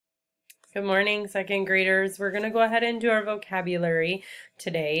Good morning, second graders. We're going to go ahead and do our vocabulary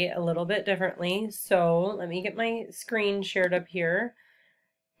today a little bit differently. So let me get my screen shared up here.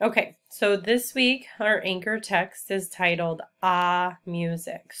 Okay, so this week our anchor text is titled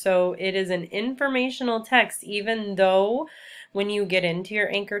Music. So it is an informational text, even though when you get into your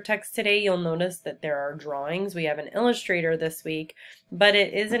anchor text today, you'll notice that there are drawings. We have an illustrator this week, but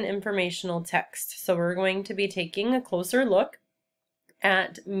it is an informational text. So we're going to be taking a closer look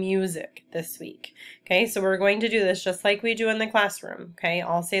at music this week. Okay, so we're going to do this just like we do in the classroom. Okay,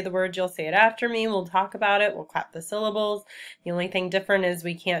 I'll say the word, you'll say it after me, we'll talk about it, we'll clap the syllables. The only thing different is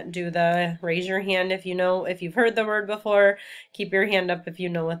we can't do the raise your hand if you've heard the word before, keep your hand up if you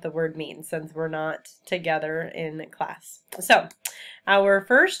know what the word means, since we're not together in class. So our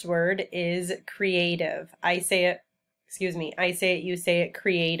first word is creative. I say it, you say it,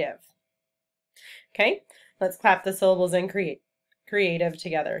 creative. Okay, let's clap the syllables and creative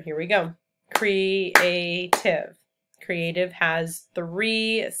together. Here we go. Creative. Creative has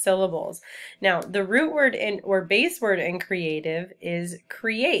 3 syllables. Now, the root word or base word in creative is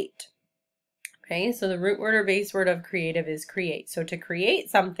create. Okay, so the root word or base word of creative is create. So to create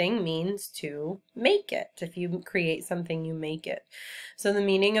something means to make it. If you create something, you make it. So the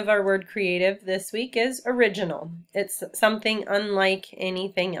meaning of our word creative this week is original. It's something unlike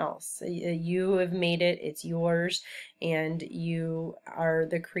anything else. You have made it, it's yours, and you are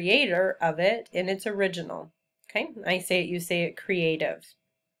the creator of it, and it's original. Okay, I say it, you say it, creative.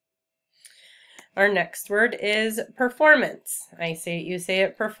 Our next word is performance. I say it, you say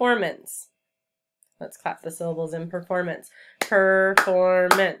it, performance. Let's clap the syllables in performance.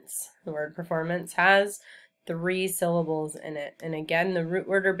 Performance. The word performance has 3 syllables in it. And again, the root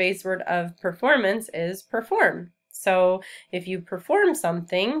word or base word of performance is perform. So if you perform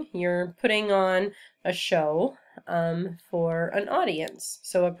something, you're putting on a show for an audience.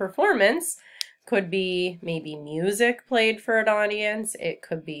 So a performance could be maybe music played for an audience. It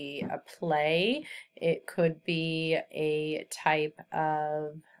could be a play. It could be a type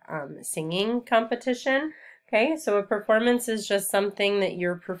of singing competition. Okay, so a performance is just something that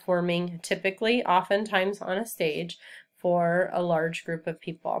you're performing typically, oftentimes on a stage for a large group of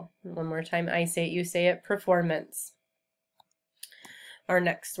people. One more time, I say it, you say it, performance. Our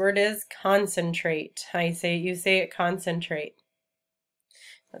next word is concentrate. I say it, you say it, concentrate.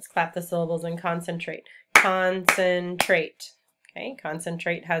 Let's clap the syllables and concentrate. Concentrate. Okay,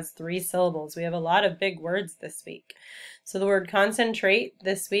 concentrate has 3 syllables. We have a lot of big words this week. So the word concentrate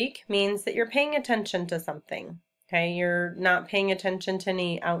this week means that you're paying attention to something. Okay, you're not paying attention to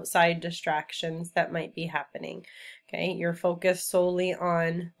any outside distractions that might be happening. Okay, you're focused solely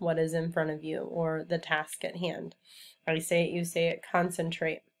on what is in front of you or the task at hand. I say it, you say it,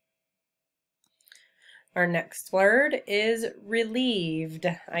 concentrate. Our next word is relieved.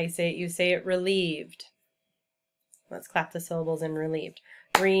 I say it, you say it, relieved. Let's clap the syllables in relieved.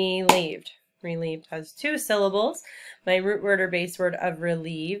 Relieved. Relieved has 2 syllables. My root word or base word of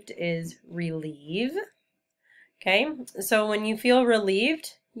relieved is relieve. Okay, so when you feel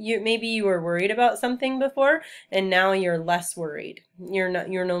relieved, maybe you were worried about something before, and now you're less worried. You're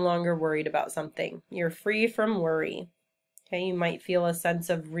no longer worried about something. You're free from worry. Okay, you might feel a sense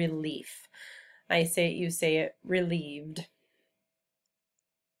of relief. I say it, you say it, relieved.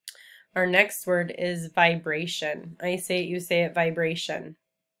 Our next word is vibration. I say it, you say it, vibration.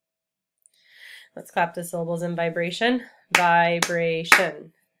 Let's clap the syllables in vibration.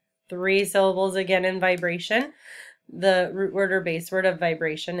 Vibration. 3 syllables again in vibration. The root word or base word of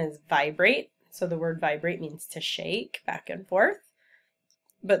vibration is vibrate. So the word vibrate means to shake back and forth.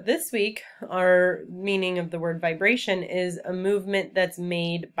 But this week, our meaning of the word vibration is a movement that's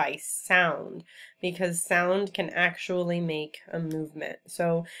made by sound, because sound can actually make a movement.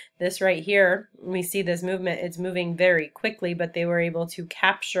 So this right here, we see this movement, it's moving very quickly, but they were able to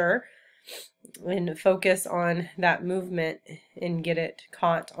capture and focus on that movement and get it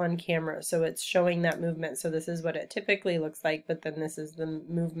caught on camera. So it's showing that movement. So this is what it typically looks like, but then this is the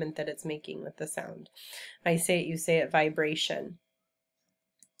movement that it's making with the sound. I say it, you say it, vibration.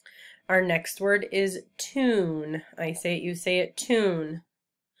 Our next word is tune. I say it, you say it, tune.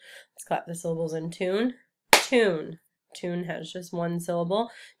 Let's clap the syllables in tune. Tune. Tune has just 1 syllable.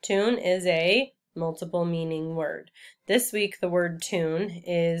 Tune is a multiple meaning word. This week the word tune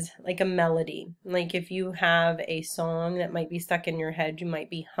is like a melody. Like if you have a song that might be stuck in your head, you might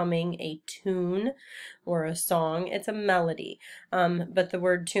be humming a tune or a song. It's a melody. But the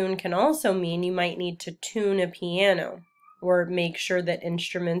word tune can also mean you might need to tune a piano, or make sure that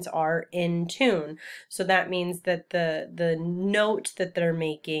instruments are in tune. So that means that the note that they're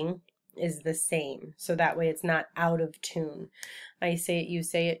making is the same. So that way it's not out of tune. I say it, you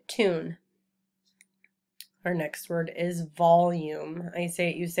say it, tune. Our next word is volume. I say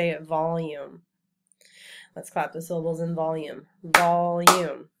it, you say it, volume. Let's clap the syllables in volume.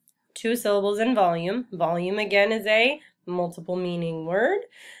 Volume. 2 syllables in volume. Volume again is a multiple meaning word.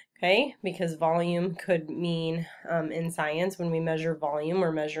 Okay, because volume could mean in science when we measure volume,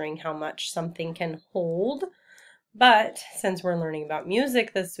 we're measuring how much something can hold. But since we're learning about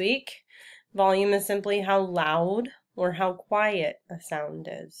music this week, volume is simply how loud or how quiet a sound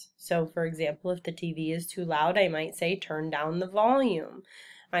is. So for example, if the TV is too loud, I might say turn down the volume.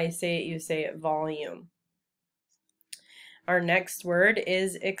 I say it, you say it, volume. Our next word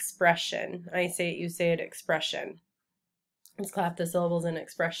is expression. I say it, you say it, expression. Let's clap the syllables in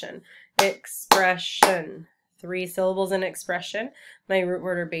expression. Expression. 3 syllables in expression. My root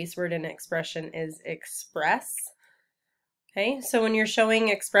word or base word in expression is express. Okay, so when you're showing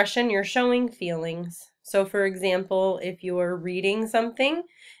expression, you're showing feelings. So for example, if you're reading something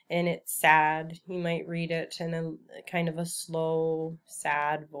and it's sad, you might read it in a kind of a slow,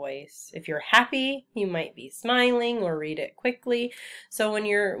 sad voice. If you're happy, you might be smiling or read it quickly. So when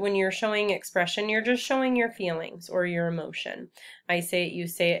you're showing expression, you're just showing your feelings or your emotion. I say it, you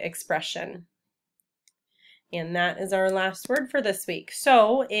say it, expression. And that is our last word for this week.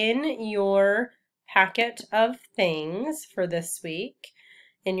 So in your packet of things for this week,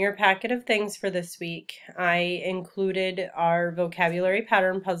 I included our vocabulary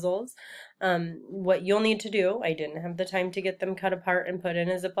pattern puzzles. What you'll need to do, I didn't have the time to get them cut apart and put in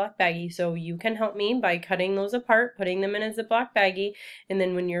a Ziploc baggie, so you can help me by cutting those apart, putting them in a Ziploc baggie, and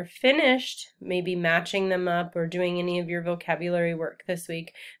then when you're finished, maybe matching them up or doing any of your vocabulary work this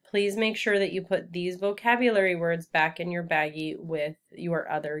week, please make sure that you put these vocabulary words back in your baggie with your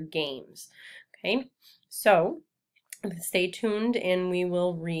other games. Okay, so stay tuned and we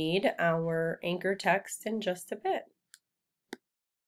will read our anchor text in just a bit.